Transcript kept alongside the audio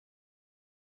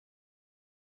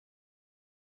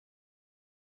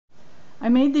I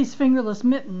made these fingerless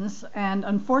mittens and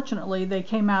unfortunately they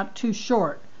came out too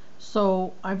short.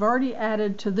 So I've already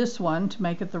added to this one to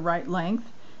make it the right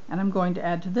length, and I'm going to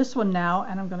add to this one now,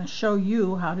 and I'm going to show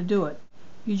you how to do it.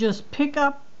 You just pick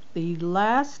up the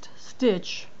last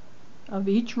stitch of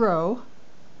each row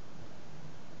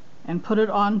and put it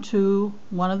onto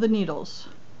one of the needles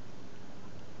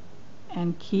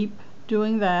and keep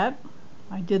doing that.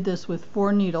 I did this with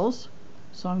 4 needles,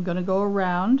 so I'm going to go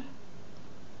around,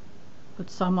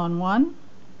 put some on one,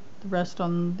 the rest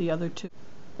on the other 2.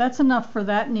 That's enough for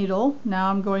that needle. Now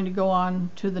I'm going to go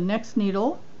on to the next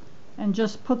needle and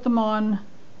just put them on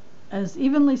as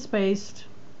evenly spaced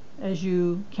as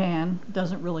you can. It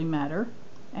doesn't really matter.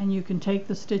 And you can take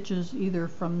the stitches either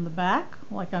from the back,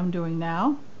 like I'm doing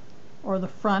now, or the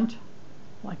front,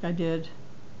 like I did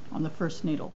on the first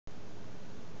needle.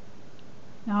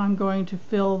 Now I'm going to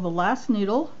fill the last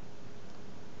needle.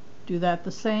 Do that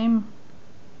the same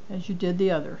as you did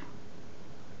the other.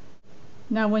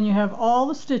 Now when you have all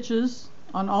the stitches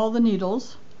on all the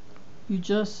needles, you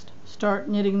just start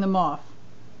knitting them off.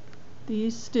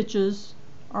 These stitches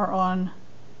are on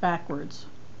backwards,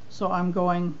 so I'm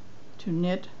going to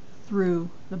knit through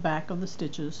the back of the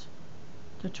stitches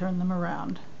to turn them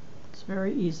around. It's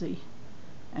very easy.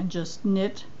 And just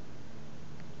knit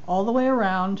all the way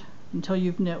around until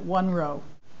you've knit 1 row.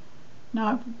 Now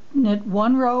I've knit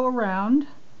 1 row around,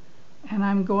 and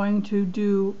I'm going to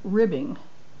do ribbing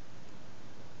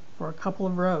for a couple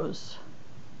of rows.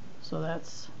 So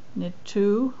that's knit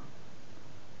 2,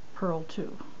 purl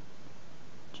 2.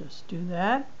 Just do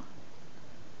that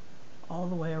all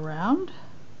the way around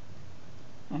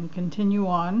and continue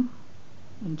on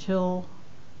until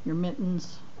your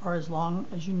mittens are as long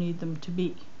as you need them to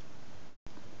be.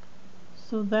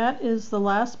 So that is the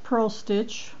last purl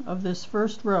stitch of this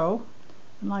first row,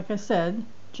 and like I said,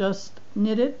 just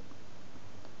knit it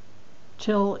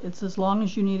till it's as long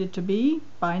as you need it to be,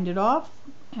 bind it off,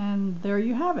 and there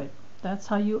you have it. That's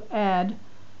how you add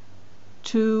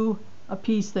to a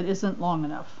piece that isn't long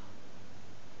enough.